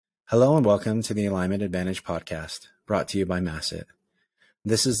Hello and welcome to the Alignment Advantage podcast, brought to you by Masset.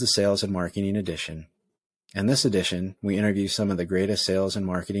 This is the Sales and Marketing edition. In this edition, we interview some of the greatest sales and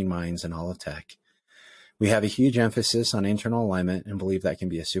marketing minds in all of tech. We have a huge emphasis on internal alignment and believe that can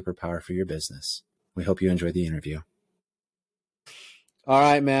be a superpower for your business. We hope you enjoy the interview. All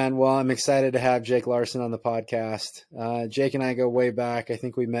right, man. Well, I'm excited to have Jake Larsen on the podcast. Jake and I go way back. I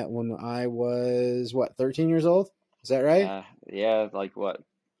think we met when I was, 13 years old? Is that right? Yeah, like what,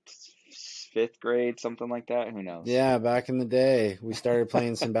 fifth grade, something like that? Who knows? Yeah, back in the day, we started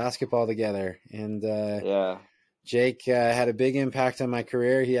playing some basketball together. And Jake had a big impact on my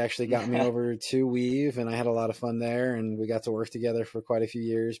career. He actually got me over to Weave, and I had a lot of fun there, and we got to work together for quite a few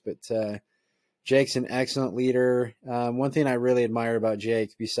years. But Jake's an excellent leader. One thing I really admire about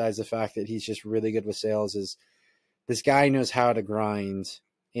Jake, besides the fact that he's just really good with sales, is this guy knows how to grind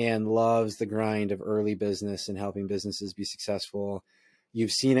and loves the grind of early business and helping businesses be successful.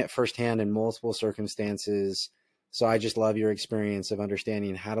 You've seen it firsthand in multiple circumstances. So I just love your experience of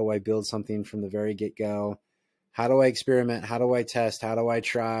understanding, how do I build something from the very get-go? How do I experiment? How do I test? How do I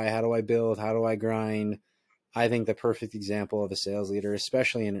try? How do I build? How do I grind? I think the perfect example of a sales leader,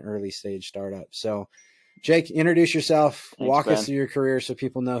 especially in an early stage startup. So Jake, introduce yourself. Thanks, walk Ben. us through your career so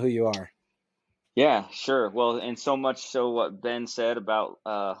people know who you are. Yeah, sure. Well, and so much so what Ben said about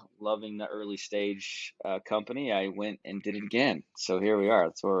loving the early stage company, I went and did it again. So here we are.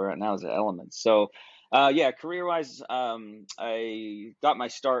 That's where we're at now, is at Elements. So career-wise, I got my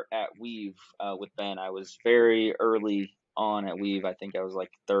start at Weave with Ben. I was very early on at Weave. I think I was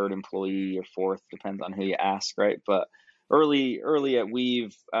like third employee or fourth, depends on who you ask, right? But early at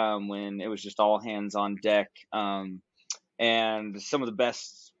Weave, when it was just all hands on deck, and some of the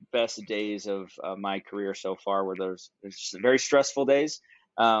best days of my career so far were those very stressful days,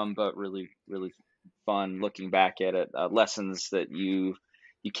 but really fun looking back at it. Lessons that you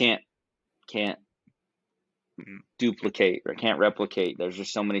can't duplicate or can't replicate. There's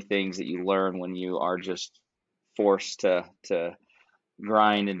just so many things that you learn when you are just forced to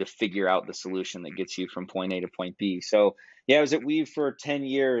grind and to figure out the solution that gets you from point A to point B. So yeah, I was at Weave for 10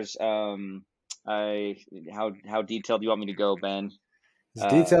 years. How detailed do you want me to go, Ben? As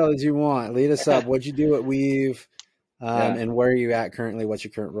detailed as you want. Lead us up. What'd you do at Weave, and where are you at currently? What's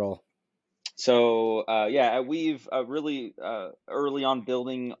your current role? So at Weave, really early on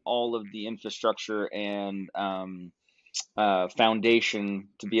building all of the infrastructure and foundation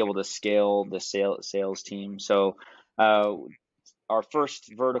to be able to scale the sales team. So our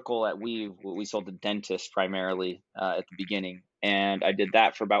first vertical at Weave, we sold to dentists primarily at the beginning, and I did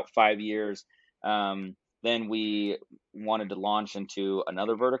that for about 5 years. Then we wanted to launch into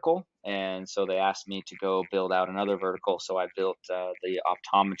another vertical, and so they asked me to go build out another vertical. So I built the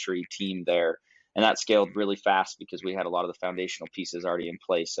optometry team there, and that scaled really fast because we had a lot of the foundational pieces already in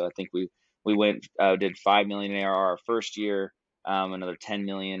place. So I think we went did 5 million ARR our first year, another 10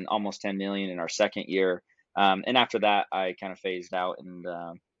 million, almost 10 million in our second year. And after that, I kind of phased out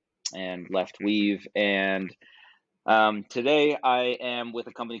and left Weave. And today I am with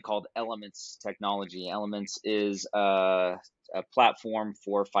a company called Elements Technology. Elements is a platform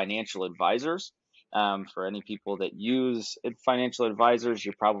for financial advisors. For any people that use financial advisors,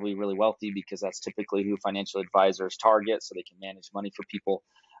 you're probably really wealthy because that's typically who financial advisors target, so they can manage money for people.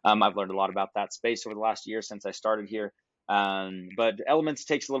 I've learned a lot about that space over the last year since I started here. But Elements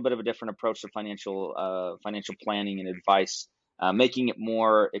takes a little bit of a different approach to financial planning and advice, making it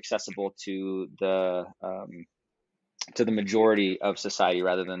more accessible to the majority of society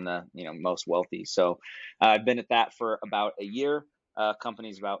rather than the most wealthy. So I've been at that for about a year.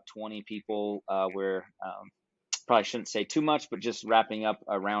 Company's about 20 people. We're probably shouldn't say too much, but just wrapping up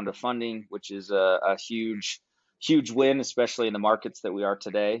a round of funding, which is a huge win, especially in the markets that we are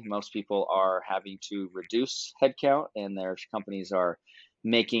today. Most people are having to reduce headcount, and their companies are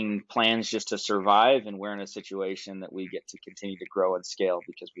making plans just to survive. And we're in a situation that we get to continue to grow and scale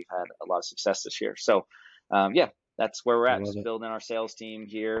because we've had a lot of success this year. So that's where we're at, just building our sales team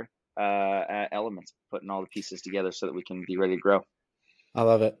here at Elements, putting all the pieces together so that we can be ready to grow. I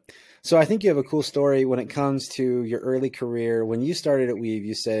love it. So I think you have a cool story when it comes to your early career. When you started at Weave,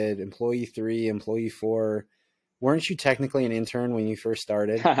 you said employee 3, employee 4. Weren't you technically an intern when you first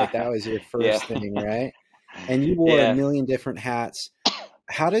started? Like that was your first thing, right? And you wore a million different hats.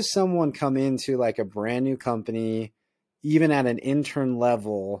 How does someone come into like a brand new company, even at an intern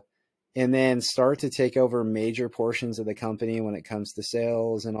level, and then start to take over major portions of the company when it comes to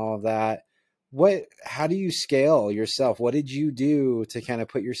sales and all of that? How do you scale yourself? What did you do to kind of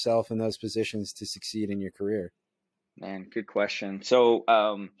put yourself in those positions to succeed in your career? Man, good question. So,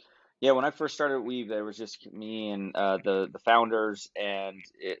 Yeah, when I first started at Weave, there was just me and the founders, and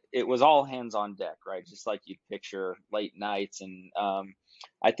it was all hands on deck, right? Just like you'd picture late nights. And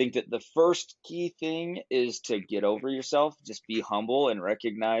I think that the first key thing is to get over yourself, just be humble and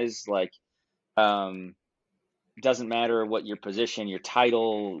recognize, like, um, doesn't matter what your position, your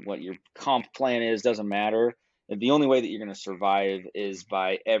title, what your comp plan is, doesn't matter. The only way that you're going to survive is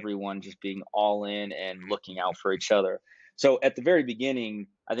by everyone just being all in and looking out for each other. So at the very beginning,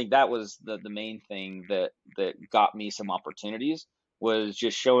 I think that was the main thing that got me some opportunities, was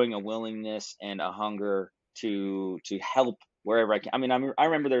just showing a willingness and a hunger to help wherever I can. I mean, I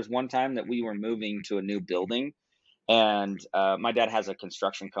remember there's one time that we were moving to a new building, and my dad has a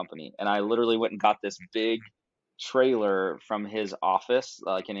construction company, and I literally went and got this big trailer from his office,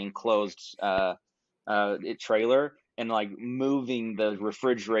 like an enclosed trailer, and like moving the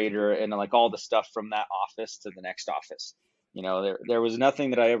refrigerator and like all the stuff from that office to the next office. There was nothing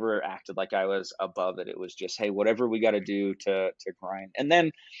that I ever acted like I was above it. It was just, hey, whatever we got to do to grind. And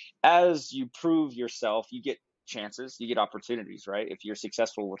then as you prove yourself, you get chances, you get opportunities, right? If you're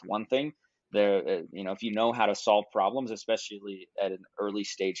successful with one thing, if you know how to solve problems, especially at an early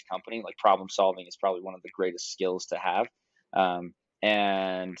stage company, like problem solving is probably one of the greatest skills to have.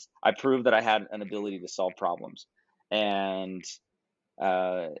 And I proved that I had an ability to solve problems. And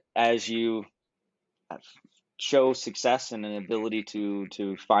as you show success and an ability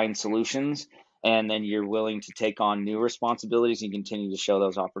to find solutions, and then you're willing to take on new responsibilities and continue to show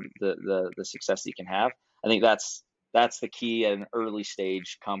those the success that you can have. I think that's the key at an early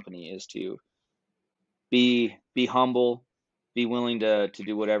stage company, is to be humble, be willing to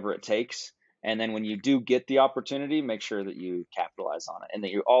do whatever it takes. And then when you do get the opportunity, make sure that you capitalize on it and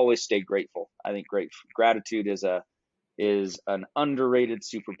that you always stay grateful. I think gratitude is an underrated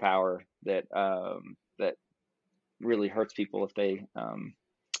superpower that really hurts people if they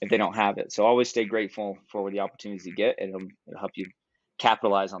don't have it. So always stay grateful for the opportunities you get, and it'll help you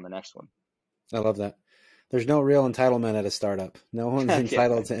capitalize on the next one. I love that. There's no real entitlement at a startup. No one's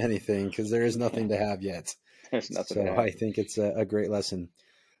entitled Yeah. to anything because there is nothing to have yet. There's nothing So to have. I think it's a great lesson.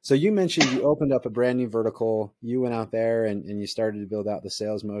 So you mentioned you opened up a brand new vertical. You went out there and you started to build out the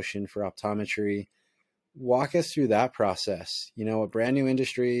sales motion for optometry. Walk us through that process. A brand new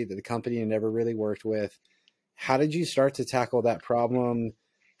industry that the company had never really worked with. How did you start to tackle that problem?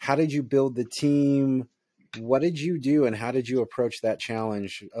 How did you build the team? What did you do, and how did you approach that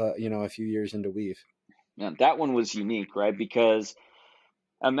challenge? A few years into Weave. Yeah, that one was unique, right? Because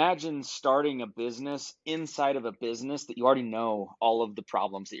imagine starting a business inside of a business that you already know all of the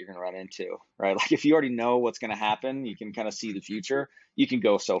problems that you're going to run into, right? Like if you already know what's going to happen, you can kind of see the future, you can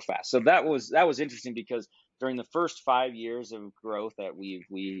go so fast. So that was interesting, because during the first 5 years of growth that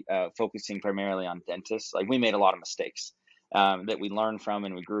we focusing primarily on dentists, like we made a lot of mistakes that we learned from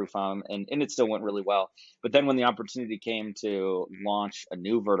and we grew from, and it still went really well. But then when the opportunity came to launch a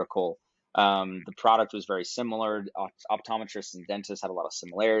new vertical, the product was very similar. Optometrists and dentists had a lot of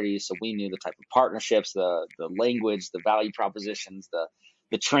similarities, so we knew the type of partnerships, the language, the value propositions,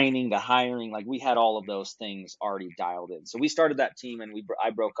 the training, the hiring. Like we had all of those things already dialed in. So we started that team, and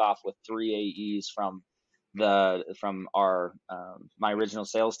I broke off with 3 AEs from our my original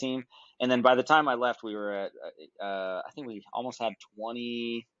sales team. And then by the time I left, we were at I think we almost had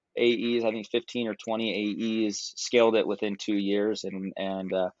 20 AEs. I think 15 or 20 AEs. Scaled it within 2 years, and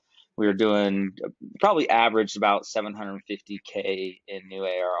we were doing probably averaged about 750K in new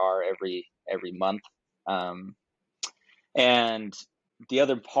ARR every month. And the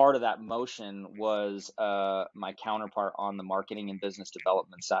other part of that motion was my counterpart on the marketing and business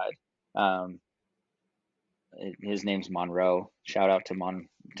development side. His name's Monroe. Shout out to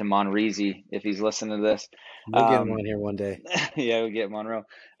Monreezy if he's listening to this. We'll get him on here one day. Yeah, we get Monroe.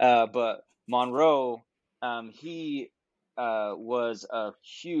 But Monroe, he was a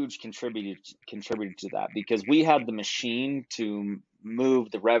huge contributor to that, because we had the machine to move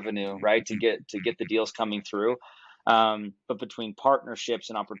the revenue, right, to get the deals coming through. But between partnerships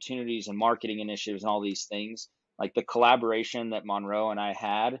and opportunities and marketing initiatives and all these things, like the collaboration that Monroe and I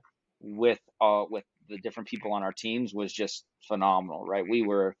had with the different people on our teams was just phenomenal, right? We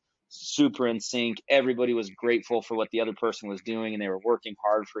were super in sync. Everybody was grateful for what the other person was doing, and they were working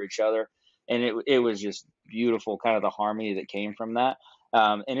hard for each other. And it was just beautiful, kind of the harmony that came from that.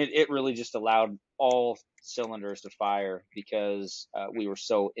 And it really just allowed all cylinders to fire, because we were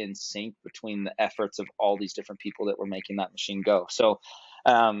so in sync between the efforts of all these different people that were making that machine go. So,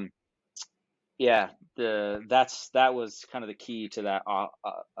 yeah, that was kind of the key to that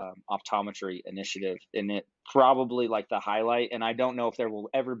optometry initiative, and it probably like the highlight. And I don't know if there will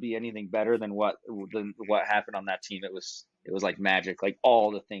ever be anything better than what happened on that team. it was like magic. Like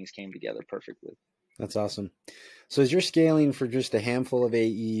all the things came together perfectly. That's awesome. So as you're scaling for just a handful of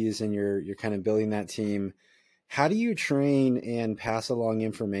AEs and you're kind of building that team, how do you train and pass along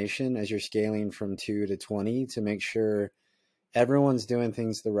information as you're scaling from 2 to 20 to make sure everyone's doing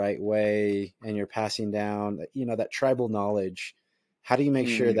things the right way and you're passing down, that tribal knowledge? How do you make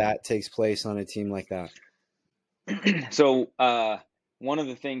sure that takes place on a team like that? So one of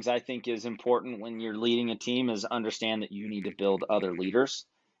the things I think is important when you're leading a team is understand that you need to build other leaders.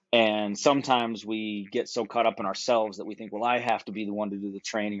 And sometimes we get so caught up in ourselves that we think, well, I have to be the one to do the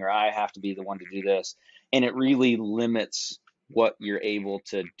training, or I have to be the one to do this. And it really limits what you're able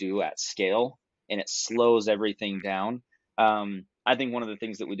to do at scale, and it slows everything down. I think one of the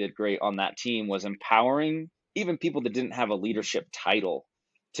things that we did great on that team was empowering even people that didn't have a leadership title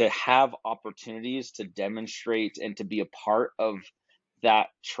to have opportunities to demonstrate and to be a part of that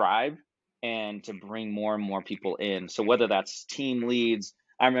tribe and to bring more and more people in. So whether that's team leads,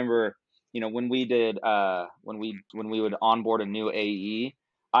 I remember, when we did when we would onboard a new AE,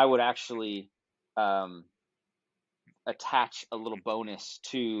 I would actually attach a little bonus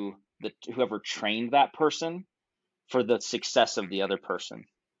to whoever trained that person for the success of the other person.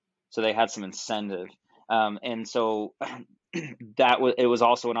 So they had some incentive. And so it was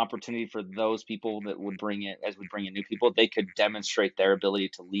also an opportunity for those people that would bring in new people, they could demonstrate their ability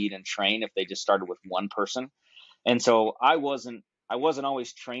to lead and train if they just started with one person. And so I wasn't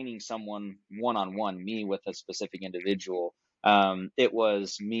always training someone one-on-one, me with a specific individual. It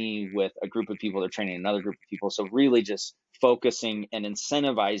was me with a group of people that are training another group of people. So really just focusing and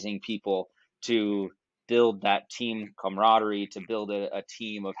incentivizing people to build that team camaraderie, to build a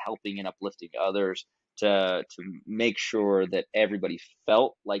team of helping and uplifting others, to make sure that everybody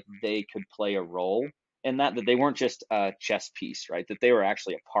felt like they could play a role in that they weren't just a chess piece, right? That they were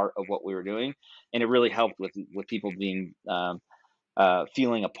actually a part of what we were doing. And it really helped with people being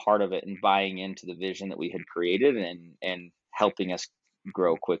feeling a part of it and buying into the vision that we had created, and helping us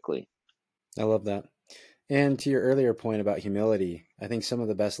grow quickly. I love that. And to your earlier point about humility, I think some of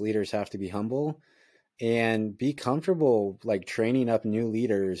the best leaders have to be humble and be comfortable, like training up new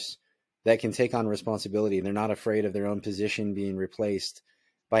leaders that can take on responsibility. They're not afraid of their own position being replaced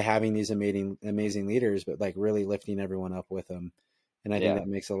by having these amazing leaders, but like really lifting everyone up with them. And I think that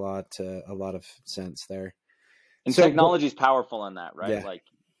makes a lot of sense there. And technology is powerful in that, right? Yeah. Like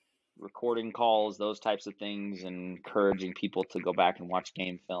recording calls, those types of things, and encouraging people to go back and watch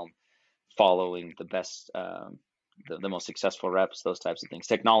game film, following the best, the most successful reps, those types of things.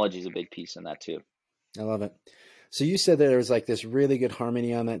 Technology is a big piece in that too. I love it. So you said there was like this really good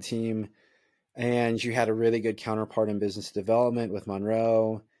harmony on that team, and you had a really good counterpart in business development with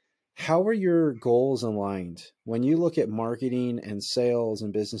Monroe. How are your goals aligned when you look at marketing and sales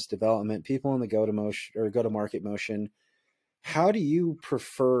and business development, people in the go-to-market motion? How do you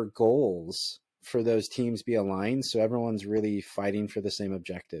prefer goals for those teams be aligned so everyone's really fighting for the same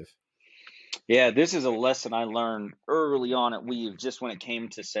objective? Yeah, this is a lesson I learned early on at Weave, just when it came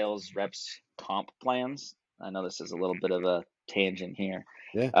to sales reps comp plans. I know this is a little bit of a tangent here.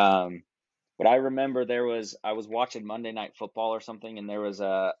 Yeah. But I remember I was watching Monday Night Football or something, and there was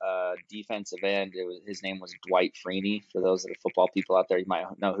a defensive end. His name was Dwight Freeney. For those that are football people out there, you might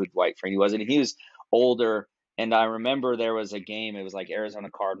know who Dwight Freeney was. And he was older. And I remember there was a game. It was like Arizona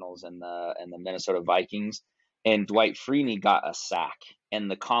Cardinals and the Minnesota Vikings. And Dwight Freeney got a sack.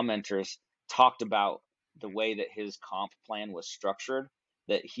 And the commenters talked about the way that his comp plan was structured,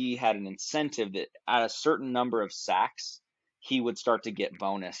 that he had an incentive that at a certain number of sacks, he would start to get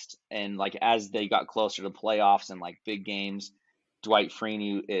bonused. And like as they got closer to playoffs and like big games, Dwight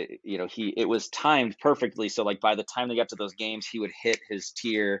Freeney, it was timed perfectly. So like by the time they got to those games, he would hit his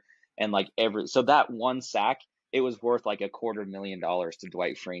tier, and like so that one sack, it was worth like $250,000 to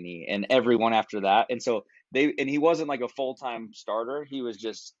Dwight Freeney and everyone after that. And so he wasn't like a full-time starter. He was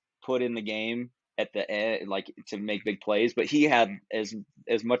just put in the game at the end, like to make big plays, but he had as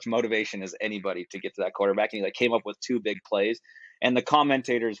much motivation as anybody to get to that quarterback, and he like came up with 2 big plays. And the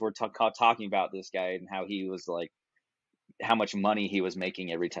commentators were talking about this guy and how he was like, how much money he was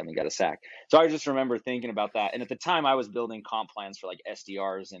making every time he got a sack. So I just remember thinking about that. And at the time I was building comp plans for like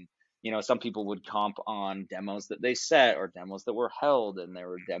SDRs, and some people would comp on demos that they set or demos that were held, and there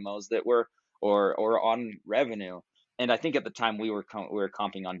were demos that were or on revenue. And I think at the time we were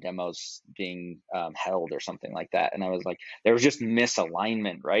comping on demos being held or something like that. And I was like, there was just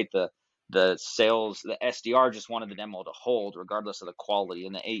misalignment, right? The SDR just wanted the demo to hold regardless of the quality,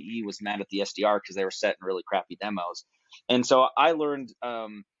 and the AE was mad at the SDR because they were setting really crappy demos. And so I learned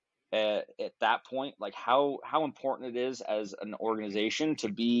at that point, like how important it is as an organization to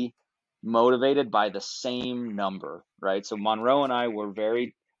be motivated by the same number, right? So Monroe and I were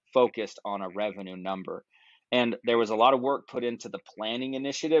very focused on a revenue number. And there was a lot of work put into the planning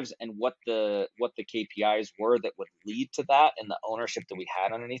initiatives and what the KPIs were that would lead to that, and the ownership that we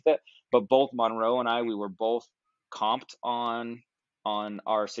had underneath it. But both Monroe and I, we were both comped on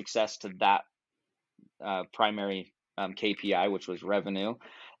our success to that primary KPI, which was revenue.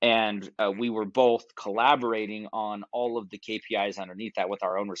 And we were both collaborating on all of the KPIs underneath that with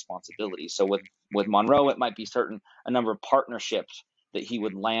our own responsibilities. So with Monroe, it might be a number of partnerships that he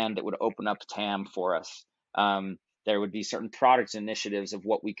would land that would open up TAM for us. There would be certain product initiatives of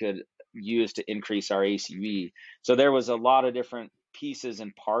what we could use to increase our ACV. So there was a lot of different pieces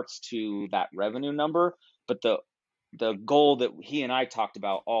and parts to that revenue number, but the goal that he and I talked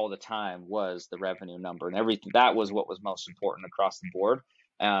about all the time was the revenue number, and everything. That was what was most important across the board.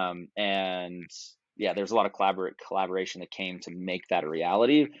 And yeah, there's a lot of collaboration that came to make that a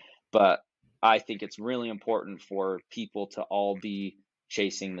reality. But I think it's really important for people to all be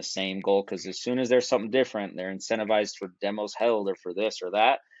chasing the same goal, because as soon as there's something different, they're incentivized for demos held or for this or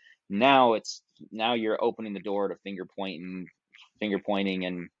that. Now you're opening the door to finger pointing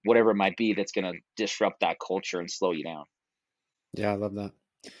and whatever it might be that's going to disrupt that culture and slow you down. Yeah, I love that.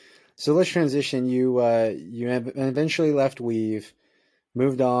 So let's transition. You eventually left Weave,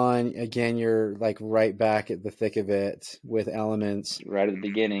 moved on. Again, you're like right back at the thick of it with Elements. Right at the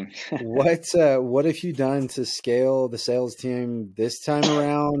beginning. What have you done to scale the sales team this time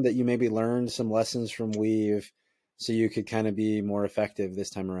around that you maybe learned some lessons from Weave so you could kind of be more effective this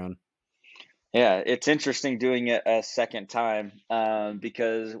time around? Yeah, it's interesting doing it a second time,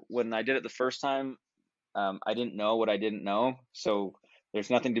 because when I did it the first time, I didn't know what I didn't know. So there's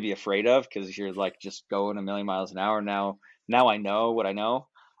nothing to be afraid of, because you're like just going a million miles an hour. Now I know what I know.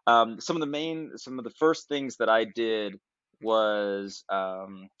 Some of the first things that I did was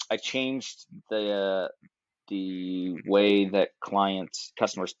I changed the way that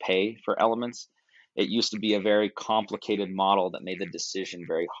customers pay for Elements. It used to be a very complicated model that made the decision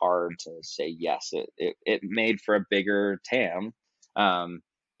very hard to say yes. It made for a bigger TAM,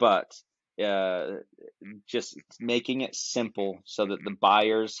 but just making it simple so that the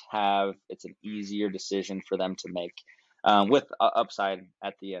buyers it's an easier decision for them to make, with upside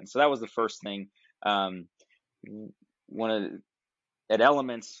at the end. So that was the first thing. One of At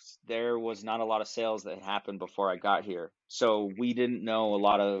Elements, there was not a lot of sales that happened before I got here. So we didn't know a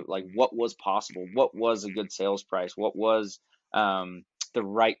lot of like what was possible, what was a good sales price, what was the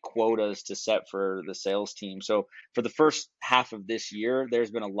right quotas to set for the sales team. So for the first half of this year, there's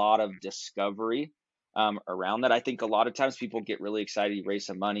been a lot of discovery around that. I think a lot of times people get really excited, you raise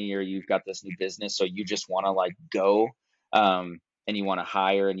some money or you've got this new business, so you just want to like go. And you want to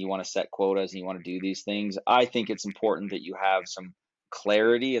hire and you want to set quotas and you want to do these things. I think it's important that you have some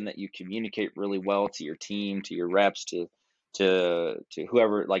clarity and that you communicate really well to your team, to your reps, to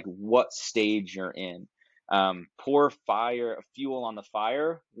whoever, like what stage you're in. Pour fuel on the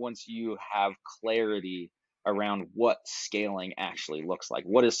fire once you have clarity around what scaling actually looks like.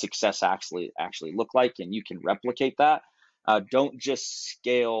 What does success actually look like, and you can replicate that. Don't just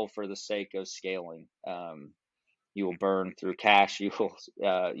scale for the sake of scaling. You will burn through cash. You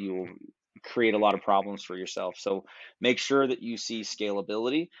will create a lot of problems for yourself. So make sure that you see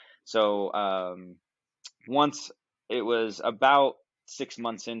scalability. So once it was about 6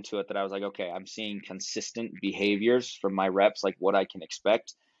 months into it that I was like, okay, I'm seeing consistent behaviors from my reps, like what I can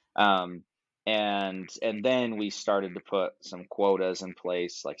expect. And then we started to put some quotas in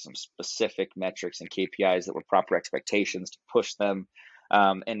place, like some specific metrics and KPIs that were proper expectations to push them.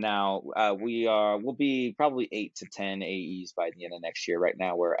 And now we'll be probably 8 to 10 AEs by the end of next year. Right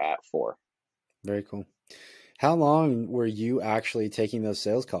now we're at 4. Very cool. How long were you actually taking those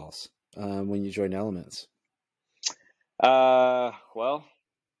sales calls when you joined Elements? Well,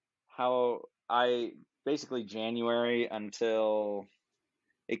 how I basically January until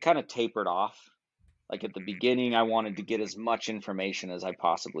it kind of tapered off. Like at the beginning, I wanted to get as much information as I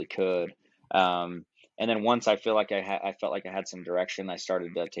possibly could. And then once I felt like I had some direction, I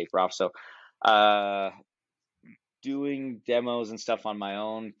started to taper off. So, doing demos and stuff on my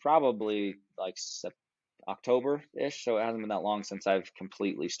own, probably like October-ish. So it hasn't been that long since I've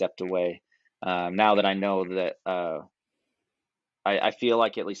completely stepped away. Now that I know that, I feel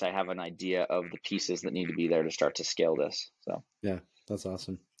like at least I have an idea of the pieces that need to be there to start to scale this. So yeah, that's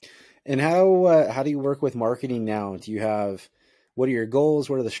awesome. And how do you work with marketing now? What are your goals?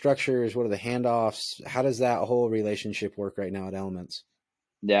 What are the structures? What are the handoffs? How does that whole relationship work right now at Elements?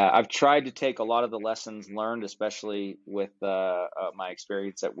 Yeah, I've tried to take a lot of the lessons learned, especially with my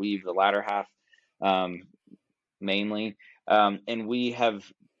experience at Weave, the latter half, mainly. And we have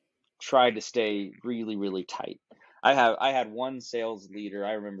tried to stay really, really tight. I had one sales leader.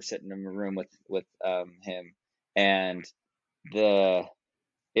 I remember sitting in a room with him, and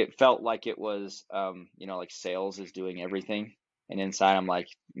it felt like it was like sales is doing everything, and inside I'm like,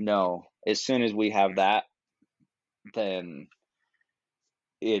 no. As soon as we have that, then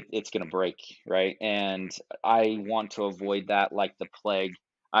it's gonna break, right? And I want to avoid that like the plague.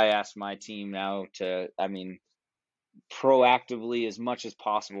 I ask my team now to, proactively as much as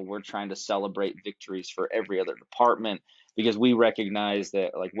possible, we're trying to celebrate victories for every other department, because we recognize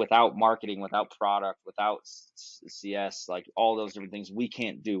that, like, without marketing, without product, without CS, like all those different things, we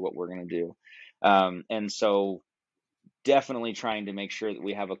can't do what we're going to do. And so definitely trying to make sure that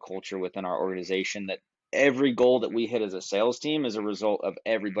we have a culture within our organization that every goal that we hit as a sales team is a result of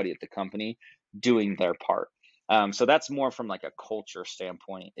everybody at the company doing their part. So that's more from like a culture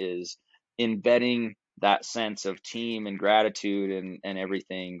standpoint, is embedding that sense of team and gratitude and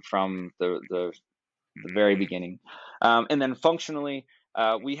everything from the very beginning. And then functionally,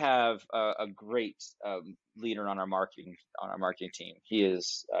 we have a great leader on our marketing team.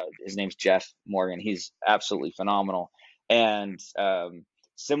 His name's Jeff Morgan. He's absolutely phenomenal. And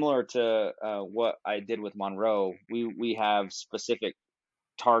similar to what I did with Monroe, we have specific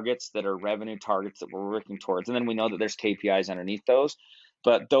targets that are revenue targets that we're working towards. And then we know that there's KPIs underneath those,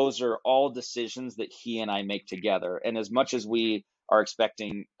 but those are all decisions that he and I make together. And as much as we are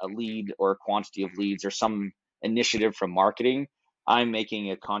expecting a lead or a quantity of leads or some initiative from marketing, I'm making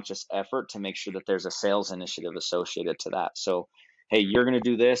a conscious effort to make sure that there's a sales initiative associated to that. So, hey, you're going to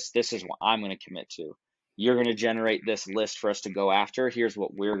do this. This is what I'm going to commit to. You're going to generate this list for us to go after. Here's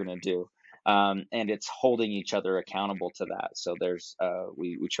what we're going to do. And it's holding each other accountable to that. So there's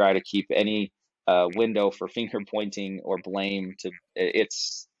we try to keep any window for finger pointing or blame to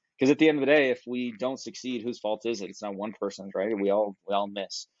it's because at the end of the day, if we don't succeed, whose fault is it? It's not one person's, right? We all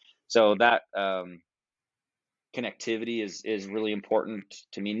miss. So that connectivity is really important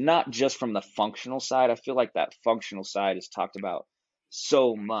to me, not just from the functional side. I feel like that functional side is talked about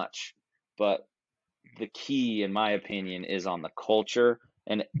so much, but the key, in my opinion, is on the culture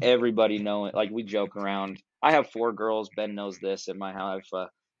and everybody knowing. Like, we joke around. I have 4 girls. Ben knows this. At my house, I have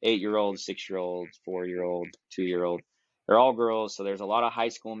 8-year-old, 6-year-old, 4-year-old, 2-year-old. They're all girls, so there's a lot of High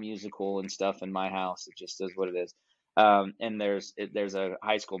School Musical and stuff in my house. It just is what it is. And there's a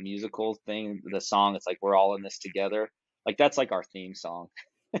High School Musical thing. The song, it's like, we're all in this together. Like, that's like our theme song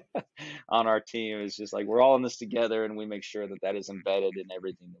on our team. It's just like, we're all in this together, and we make sure that that is embedded in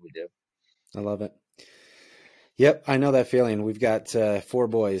everything that we do. I love it. Yep, I know that feeling. We've got 4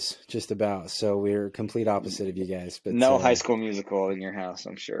 boys, just about, so we're complete opposite of you guys. But no High School Musical in your house,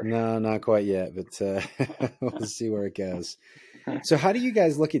 I'm sure. No, not quite yet, but we'll see where it goes. So how do you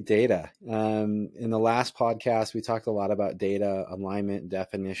guys look at data? In the last podcast, we talked a lot about data, alignment,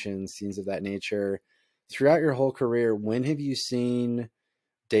 definitions, things of that nature. Throughout your whole career, when have you seen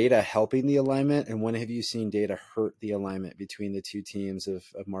data helping the alignment, and when have you seen data hurt the alignment between the two teams of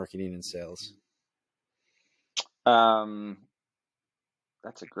marketing and sales?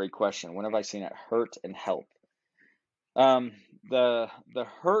 That's a great question. When have I seen it hurt and help? The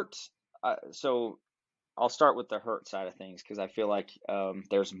hurt. So I'll start with the hurt side of things, because I feel like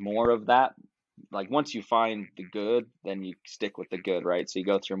there's more of that. Like, once you find the good, then you stick with the good, right? So you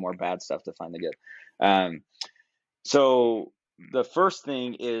go through more bad stuff to find the good. So the first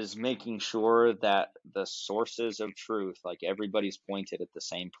thing is making sure that the sources of truth, like, everybody's pointed at the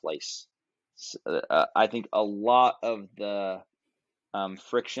same place. I think a lot of the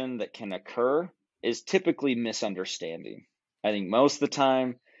friction that can occur is typically misunderstanding. I think most of the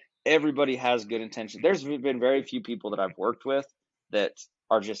time, everybody has good intentions. There's been very few people that I've worked with that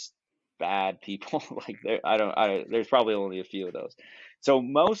are just bad people. Like, there's probably only a few of those. So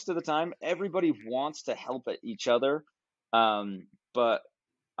most of the time, everybody wants to help each other. But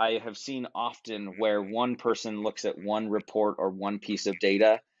I have seen often where one person looks at one report or one piece of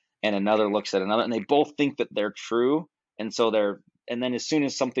data and another looks at another, and they both think that they're true. And so and then as soon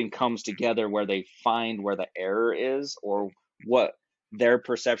as something comes together where they find where the error is, or what their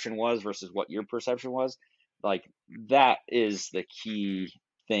perception was versus what your perception was, like, that is the key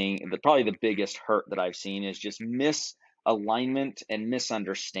thing. Probably the biggest hurt that I've seen is just misalignment and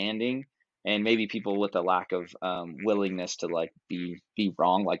misunderstanding, and maybe people with a lack of willingness to, like, be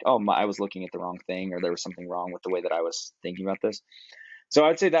wrong. Like, oh, I was looking at the wrong thing, or there was something wrong with the way that I was thinking about this. So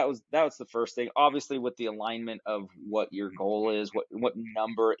I'd say that was the first thing. Obviously, with the alignment of what your goal is, what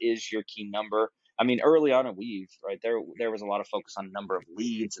number is your key number. I mean, early on at Weave, right, there was a lot of focus on number of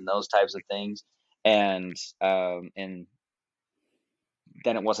leads and those types of things, and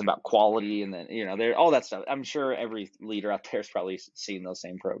then it wasn't about quality, and then there all that stuff. I'm sure every leader out there has probably seen those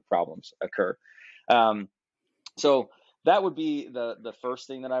same problems occur. So that would be the first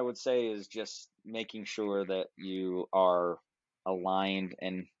thing that I would say, is just making sure that you are aligned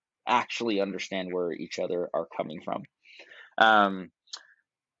and actually understand where each other are coming from.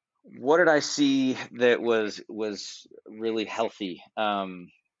 What did I see that was really healthy?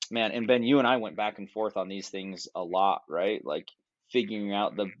 Man, and Ben, you and I went back and forth on these things a lot, right? Like figuring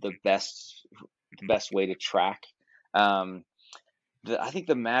out the best way to track. I think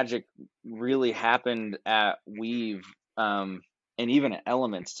the magic really happened at Weave, and even at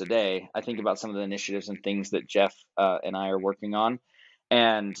Elements today. I think about some of the initiatives and things that Jeff and I are working on,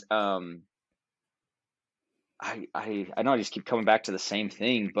 and I know I just keep coming back to the same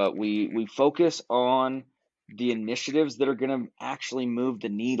thing, but we focus on the initiatives that are going to actually move the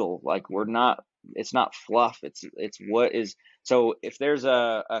needle. Like it's not fluff. It's what is. So if there's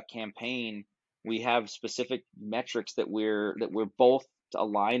a campaign, we have specific metrics that we're both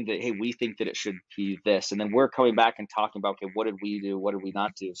aligned that, hey, we think that it should be this, and then we're coming back and talking about, okay, what did we do? What did we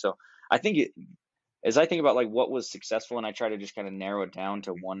not do? So I think as I think about like what was successful, and I try to just kind of narrow it down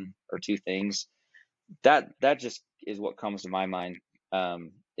to one or two things, that just is what comes to my mind,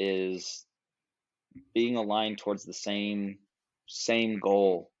 is being aligned towards the same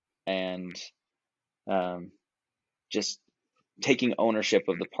goal, and just taking ownership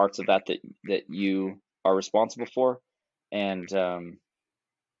of the parts of that you are responsible for, and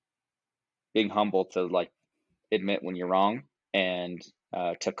being humble to like admit when you're wrong, and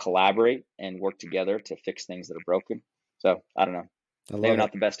to collaborate and work together to fix things that are broken. So I don't know, maybe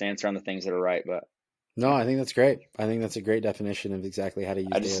not the best answer on the things that are right, but no, I think that's great. I think that's a great definition of exactly how to use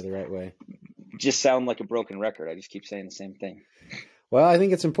data the right way. Just sound like a broken record. I just keep saying the same thing. Well, I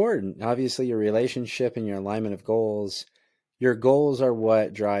think it's important. Obviously, your relationship and your alignment of goals, your goals are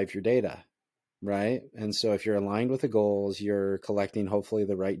what drive your data, right? And so if you're aligned with the goals, you're collecting hopefully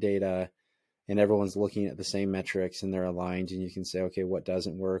the right data, and everyone's looking at the same metrics and they're aligned, and you can say, okay, what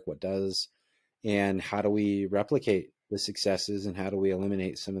doesn't work, what does, and how do we replicate the successes, and how do we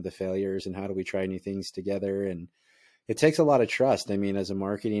eliminate some of the failures, and how do we try new things together? And it takes a lot of trust. I mean, as a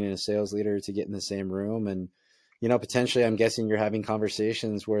marketing and a sales leader, to get in the same room, and potentially I'm guessing you're having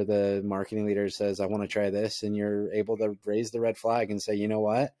conversations where the marketing leader says, I want to try this, and you're able to raise the red flag and say, you know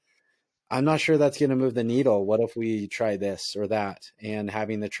what, I'm not sure that's going to move the needle. What if we try this or that? And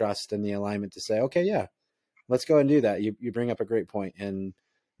having the trust and the alignment to say, okay, yeah, let's go and do that. You bring up a great point, and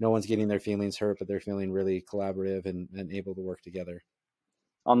no one's getting their feelings hurt, but they're feeling really collaborative and able to work together.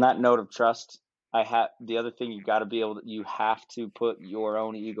 On that note of trust, the other thing you have to put your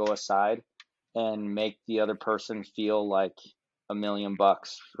own ego aside and make the other person feel like $1 million,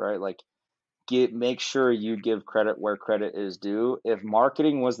 right? Like make sure you give credit where credit is due. If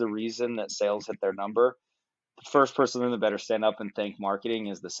marketing was the reason that sales hit their number, the first person that better stand up and thank marketing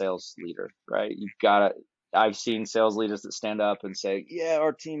is the sales leader, right? I've seen sales leaders that stand up and say, yeah,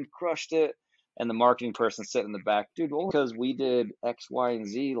 our team crushed it. And the marketing person sitting in the back, dude, only because we did X, Y, and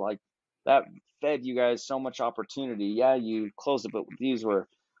Z, like that fed you guys so much opportunity. Yeah, you closed it, but these were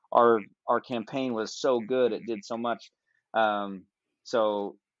our campaign was so good. It did so much.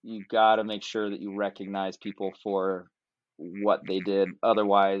 So you got to make sure that you recognize people for what they did.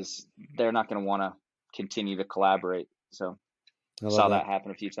 Otherwise, they're not going to want to continue to collaborate. So I saw that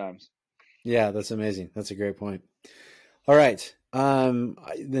happen a few times. Yeah, that's amazing. That's a great point. All right.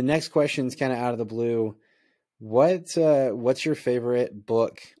 The next question is kind of out of the blue. What's your favorite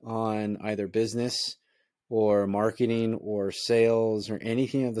book on either business or marketing or sales or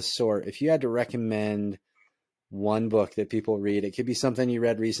anything of the sort? If you had to recommend one book that people read, it could be something you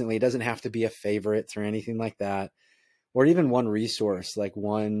read recently. It doesn't have to be a favorite or anything like that, or even one resource, like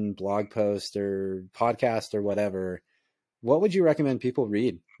one blog post or podcast or whatever. What would you recommend people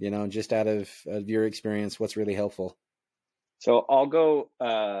read? Just out of your experience, what's really helpful? So I'll go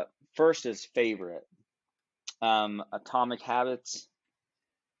first as favorite. Atomic Habits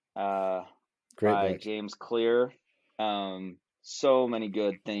by book. James Clear. So many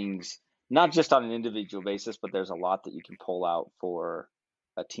good things, not just on an individual basis, but there's a lot that you can pull out for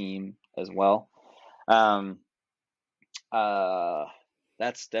a team as well. That's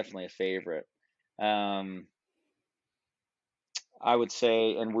definitely a favorite. I would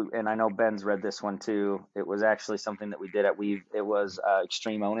say, and I know Ben's read this one too. It was actually something that we did at Weave. It was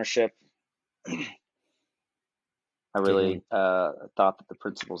Extreme Ownership. I really thought that the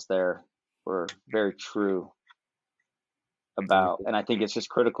principles there were very true about, and I think it's just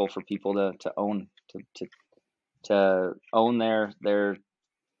critical for people to own to own their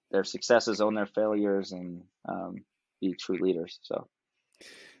successes, own their failures, and be true leaders. So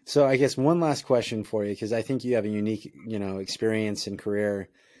So I guess one last question for you, because I think you have a unique, experience and career.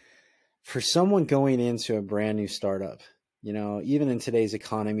 For someone going into a brand new startup, even in today's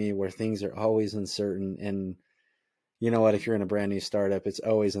economy where things are always uncertain, and you know what, if you're in a brand new startup, it's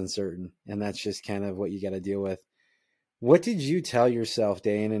always uncertain, and that's just kind of what you got to deal with. What did you tell yourself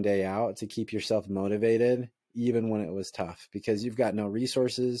day in and day out to keep yourself motivated, even when it was tough? Because you've got no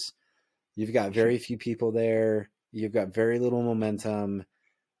resources, you've got very few people there, you've got very little momentum.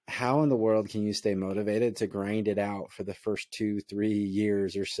 How in the world can you stay motivated to grind it out for the first 2-3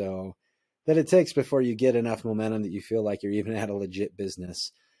 years or so that it takes before you get enough momentum that you feel like you're even at a legit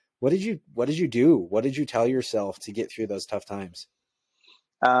business? What did you do? What did you tell yourself to get through those tough times?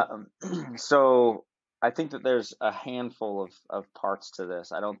 So I think that there's a handful of parts to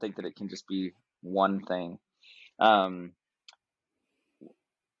this. I don't think that it can just be one thing. Um,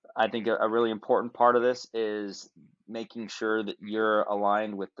 I think a really important part of this is making sure that you're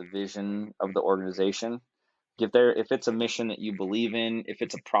aligned with the vision of the organization. If it's a mission that you believe in, if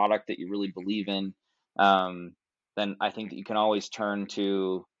it's a product that you really believe in, then I think that you can always turn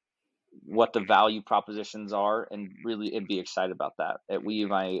to what the value propositions are and be excited about that. At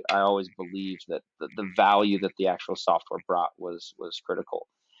Weave, I always believed that the value that the actual software brought was critical.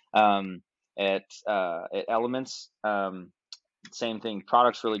 At Elements, same thing.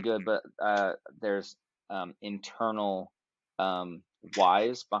 Product's really good, but there's internal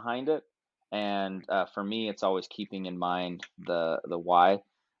whys behind it, and for me, it's always keeping in mind the why.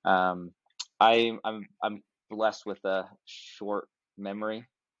 Um, I'm blessed with a short memory,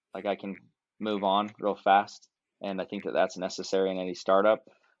 like I can move on real fast, and I think that that's necessary in any startup.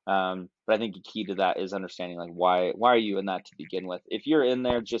 But I think the key to that is understanding, like, why are you in that to begin with? If you're in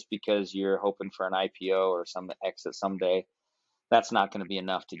there just because you're hoping for an IPO or some exit someday, that's not going to be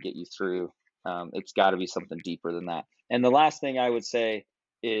enough to get you through. It's got to be something deeper than that. And the last thing I would say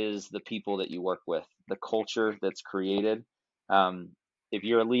is the people that you work with, the culture that's created. If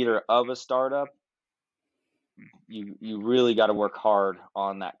you're a leader of a startup, you really got to work hard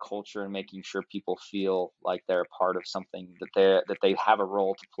on that culture and making sure people feel like they're a part of something, that they have a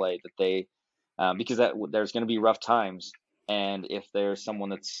role to play, that they because there's going to be rough times, and if there's someone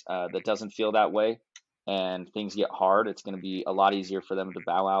that doesn't feel that way and things get hard, it's going to be a lot easier for them to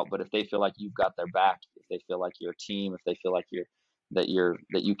bow out. But if they feel like you've got their back, if they feel like you're a team, if they feel like that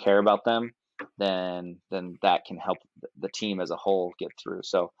you care about them, then that can help the team as a whole get through.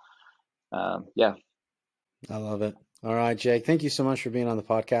 So yeah. I love it. All right, Jake, thank you so much for being on the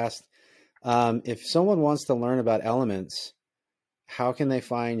podcast. If someone wants to learn about Elements, how can they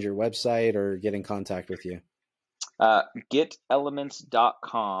find your website or get in contact with you?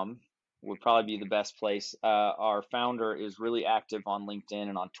 Getelements.com would probably be the best place. Our founder is really active on LinkedIn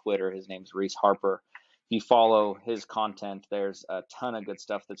and on Twitter. His name's Reese Harper. If you follow his content, there's a ton of good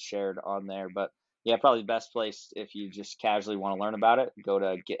stuff that's shared on there. But yeah, probably the best place if you just casually want to learn about it, go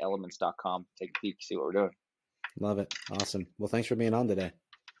to getelements.com, take a peek, see what we're doing. Love it. Awesome. Well, thanks for being on today.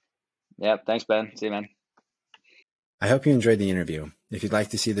 Yeah, thanks, Ben. See you, man. I hope you enjoyed the interview. If you'd like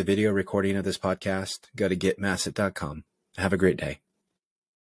to see the video recording of this podcast, go to getmasset.com. Have a great day.